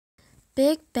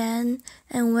Big Ben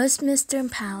and Westminster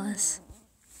Palace.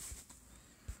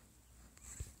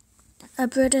 A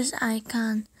British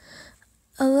icon.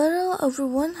 A little over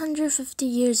 150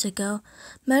 years ago,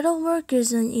 metal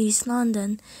workers in East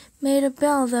London made a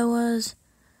bell that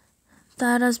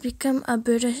has become a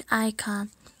British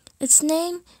icon. Its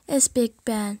name is Big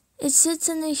Ben. It sits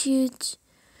in a huge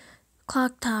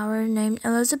clock tower named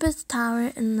Elizabeth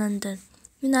Tower in London,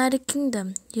 United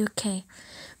Kingdom, UK,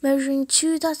 measuring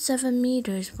 2.7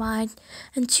 meters wide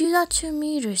and 2.2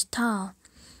 meters tall,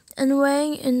 and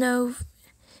weighing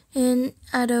in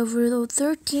at over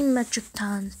 13 metric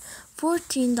tons,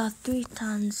 14.3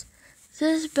 tons.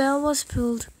 This bell was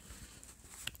pulled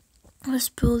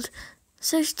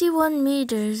 61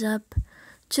 meters up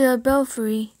to the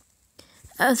belfry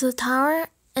of the tower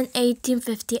in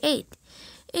 1858.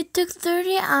 It took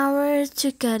 30 hours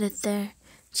to get it there.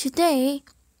 Today,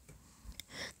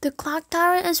 the clock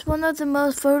tower is one of the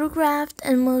most photographed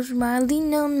and most widely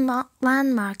known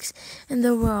landmarks in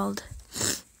the world.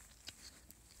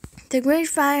 The Great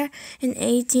Fire in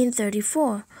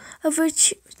 1834, over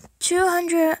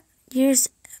 200 years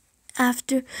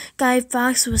after Guy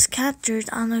Fawkes was captured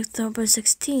on October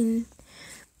 16,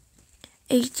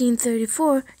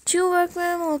 1834, two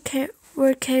workmen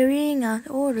were carrying out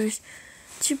orders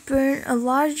to burn a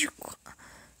large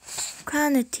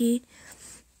quantity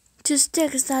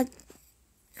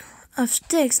of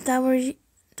sticks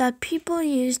that people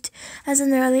used as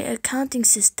an early accounting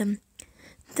system.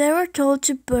 They were told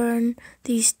to burn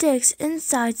these sticks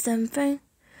inside some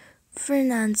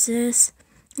finances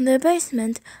in the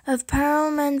basement of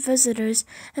Parliament visitors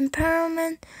and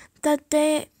Parliament that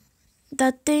they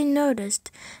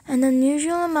noticed an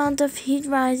unusual amount of heat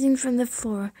rising from the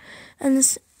floor and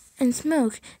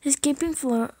smoke escaping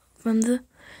through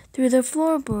the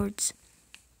floorboards.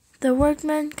 The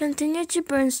workmen continued to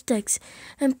burn sticks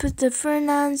and put the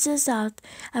furnaces out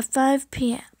at 5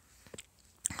 p.m.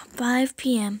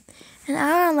 An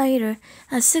hour later,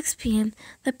 at 6 p.m.,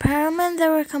 the Parliament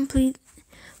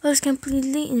was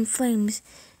completely in flames.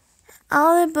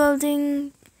 All the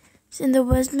buildings in the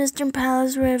Westminster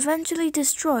Palace were eventually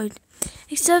destroyed,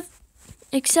 except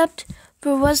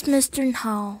for Westminster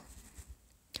Hall.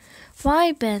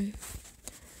 Why Ben?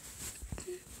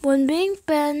 When Big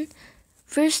Ben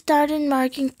first started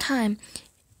marking time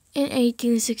in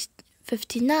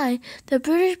 1859, the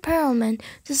British Parliament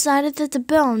decided that the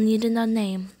bell needed a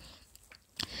name.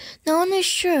 No one is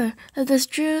sure of this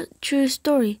true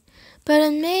story, but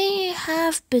it may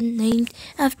have been named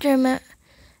after a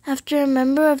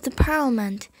member of the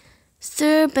Parliament,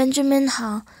 Sir Benjamin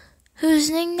Hall, whose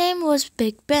nickname was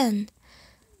Big Ben.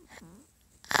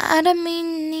 At a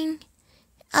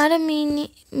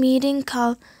meeting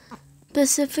called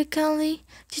specifically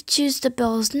to choose the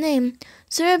bell's name,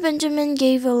 Sir Benjamin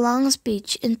gave a long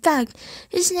speech. In fact,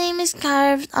 his name is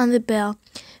carved on the bell.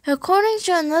 According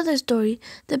to another story,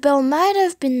 the bell might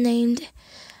have been named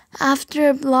after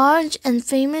a large and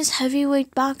famous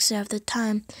heavyweight boxer of the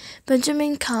time,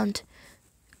 Benjamin Conte,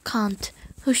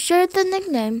 who shared the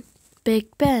nickname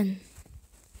Big Ben.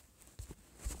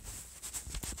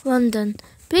 London.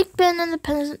 Big Ben and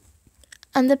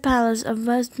the Palace of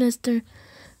Westminster,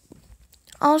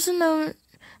 also known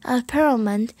as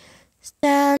Parliament,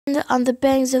 stand on the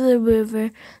banks of the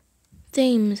River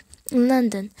Thames in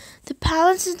London. The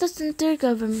palace is the center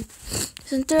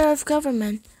of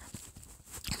government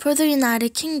for the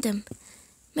United Kingdom,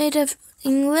 made of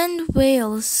England,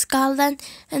 Wales, Scotland,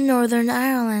 and Northern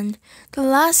Ireland. The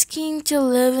last king to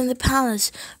live in the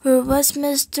palace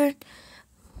Westminster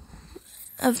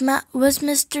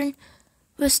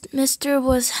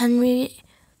was Henry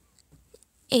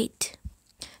VIII.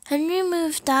 Henry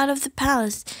moved out of the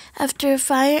palace after a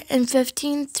fire in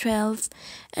 1512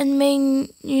 and made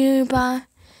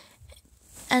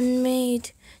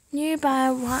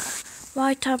nearby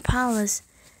Whitehall Palace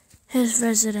his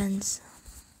residence.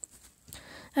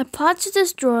 A plot to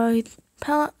destroy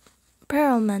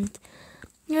Parliament.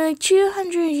 Nearly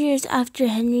 200 years after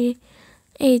Henry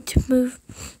VIII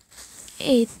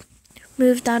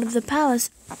moved out of the palace,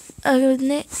 a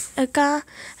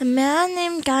man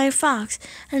named Guy Fawkes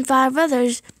and 5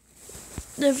 others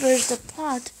devised a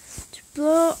plot to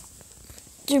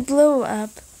blow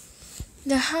up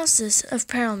the Houses of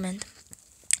Parliament.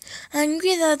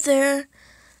 Angry that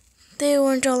they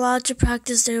weren't allowed to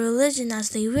practice their religion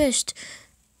as they wished,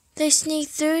 they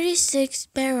sneaked 36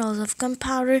 barrels of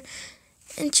gunpowder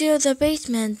into the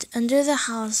basement under the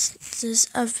Houses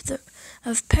of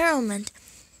Parliament,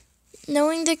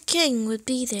 knowing the king would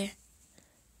be there.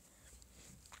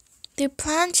 They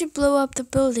planned to blow up the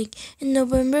building on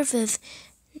November 5th,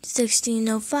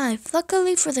 1605.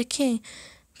 Luckily for the king,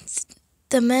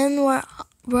 the men were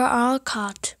all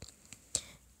caught,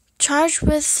 charged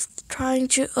with trying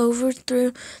to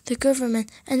overthrow the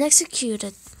government, and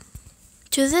executed.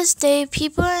 To this day,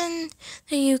 people in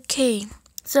the UK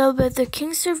celebrate the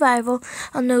king's survival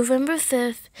on November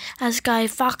 5th as Guy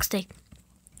Fawkes Day,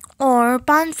 or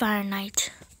Bonfire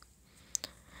Night.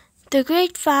 The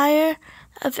Great Fire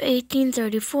of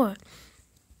 1834.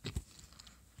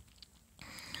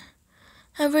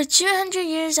 Over 200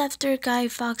 years after Guy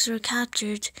Fawkes was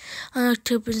captured, on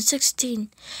October 16,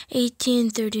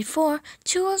 1834,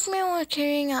 two workmen were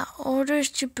carrying out orders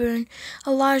to burn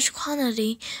a large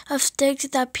quantity of sticks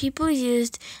that people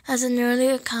used as an early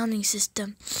accounting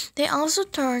system. They also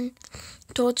told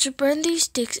to burn these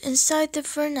sticks inside the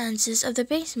furnaces of the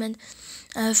basement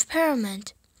of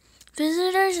Parliament.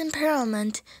 Visitors in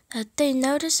Parliament that day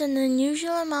noticed an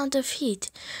unusual amount of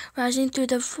heat rising through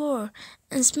the floor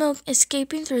and smoke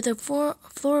escaping through the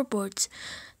floorboards.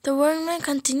 The workmen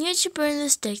continued to burn the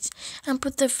sticks and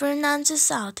put the furnaces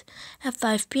out at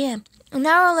 5 p.m. An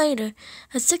hour later,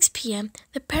 at 6 p.m.,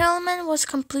 the Parliament was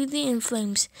completely in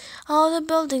flames. All the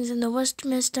buildings in the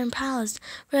Westminster Palace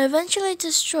were eventually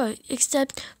destroyed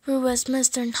except for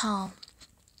Westminster Hall.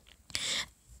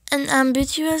 An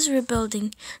ambitious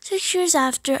rebuilding. 6 years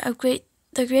after the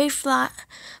Great Fire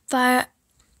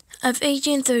of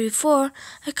 1834,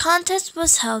 a contest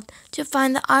was held to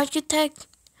find the architect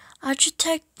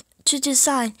to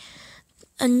design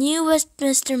a new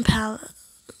Westminster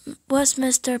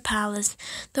Palace.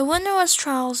 The winner was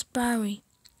Charles Barry.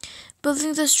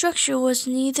 Building the structure was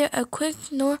neither a quick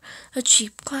nor a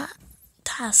cheap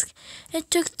task.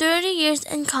 It took 30 years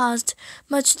and cost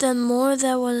much more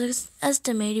than was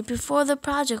estimated before the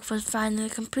project was finally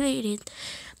completed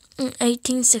in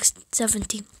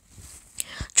 1870.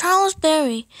 Charles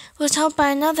Barry was helped by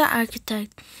another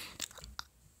architect,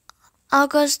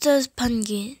 Augustus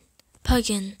Pugin,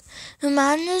 who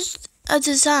managed the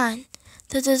design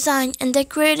and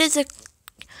decorated the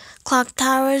clock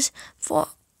towers for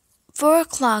 4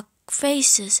 clock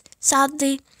faces.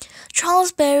 Sadly,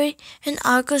 Charles Barry and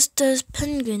Augustus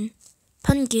Pugin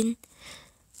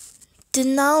did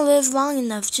not live long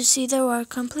enough to see the work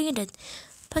completed.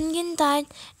 Pugin died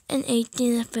in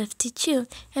 1852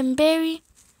 and Barry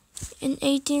in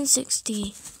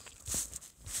 1860.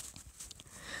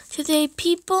 Today,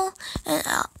 people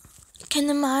can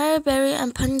admire Barry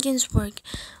and Pugin's work.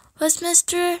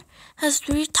 Westminster has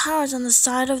 3 towers on the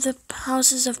side of the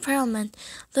Houses of Parliament: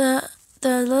 the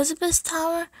Elizabeth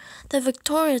Tower, the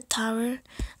Victoria Tower,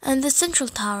 and the Central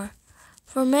Tower.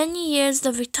 For many years,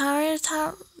 the Victoria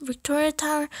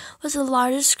Tower was the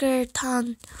largest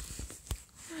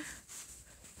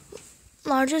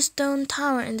stone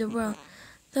tower in the world.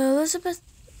 The Elizabeth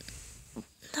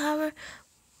Tower,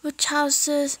 which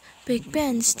houses Big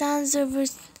Ben, stands over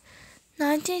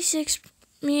 96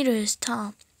 meters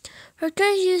tall.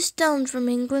 Workers used stone from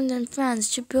England and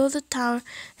France to build the tower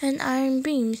and iron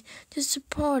beams to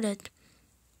support it.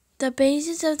 The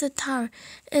basis of the tower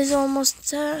is almost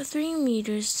 3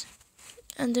 meters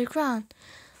underground.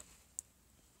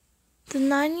 The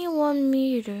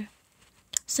 91-meter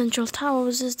Central Tower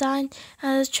was designed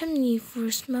as a chimney for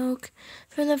smoke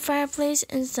from the fireplace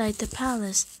inside the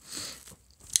palace.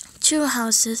 2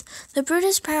 houses. The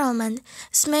British Parliament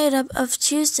is made up of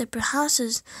 2 separate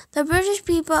houses. The British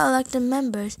people elected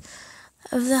members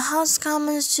of the House of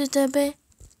Commons to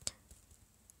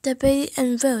debate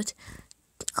and vote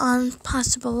on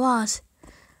possible laws.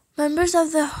 Members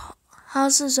of the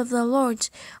Houses of the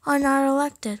Lords are not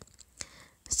elected.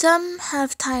 Some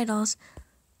have titles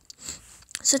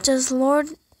such as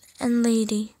Lord and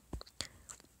Lady,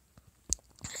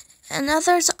 and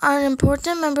others are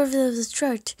important members of the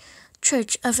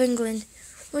Church of England,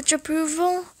 which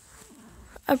approval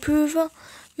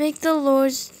make the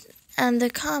Lords and the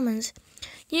Commons.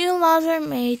 New laws are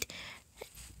made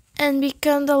and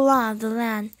become the law of the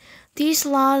land. These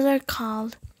laws are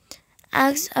called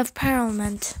Acts of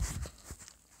Parliament.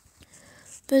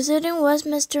 Visiting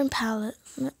Westminster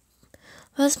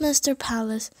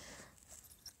Palace.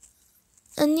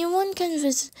 Anyone can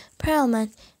visit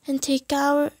Parliament and take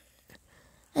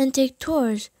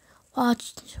tours,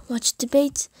 watch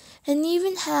debates, and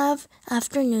even have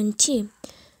afternoon tea.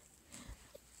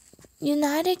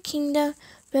 United Kingdom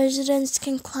residents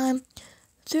can climb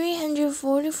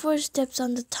 344 steps to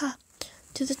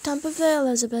the top of the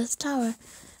Elizabeth Tower,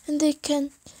 and they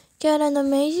can get an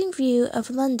amazing view of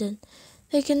London.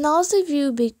 They can also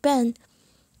view Big Ben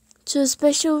to a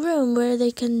special room where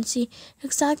they can see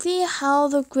exactly how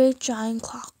the great giant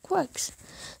clock works.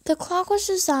 The clock was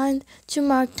designed to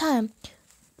mark time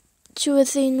to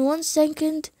within 1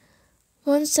 second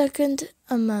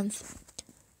a month.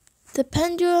 The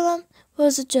pendulum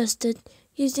was adjusted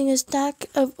using a stack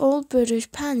of old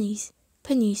British pennies.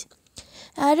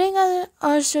 Adding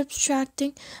or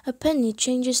subtracting a penny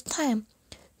changes time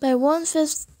by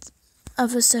 1/5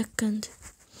 of a second.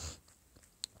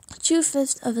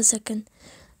 2/5 of a second.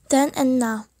 Then and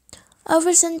now.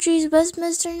 Over centuries,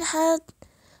 Westminster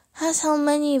has held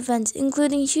many events,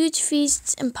 including huge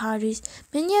feasts and parties.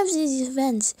 Many of these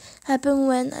events happened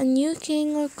when a new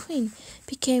king or queen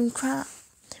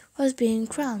was being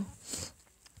crowned.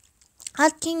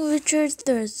 At King Richard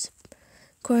III's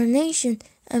coronation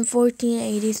in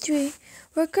 1483,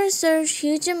 workers served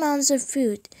huge amounts of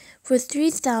food for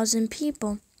 3,000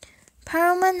 people.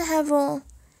 Parliament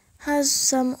has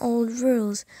some old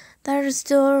rules that are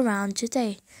still around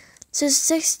today. Since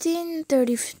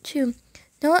 1632,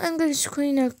 no English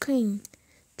king or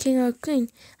queen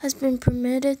has been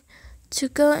permitted to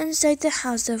go inside the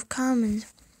House of Commons.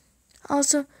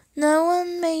 Also, no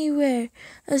one may wear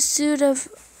a suit of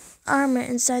armor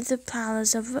inside the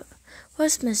Palace of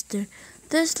Westminster.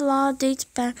 This law dates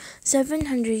back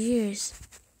 700 years.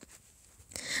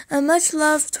 A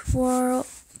much-loved world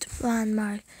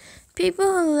landmark. People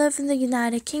who live in the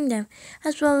United Kingdom,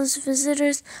 as well as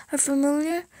visitors, are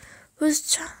familiar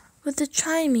with the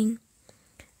chiming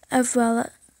of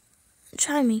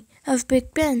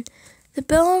Big Ben. The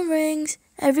bell rings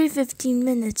every 15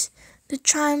 minutes. The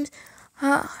chimes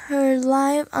are heard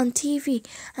live on TV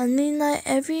at midnight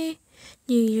every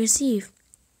New Year's Eve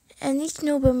and each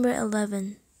November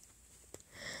 11th.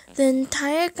 The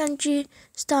entire country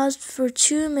stops for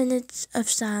 2 minutes of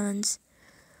silence.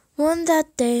 On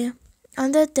that day,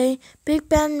 Big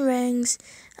Ben rings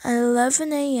at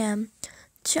 11 a.m.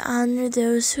 to honor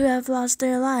those who have lost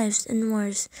their lives in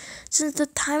wars. Since the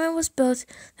time it was built,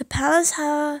 the palace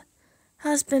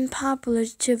has been popular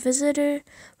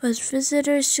with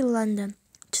visitors to London.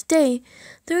 Today,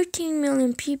 13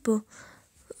 million people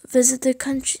visit the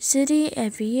city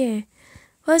every year.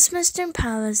 Westminster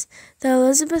Palace, the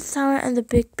Elizabeth Tower, and the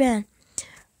Big Ben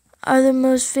are the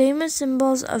most famous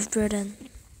symbols of Britain.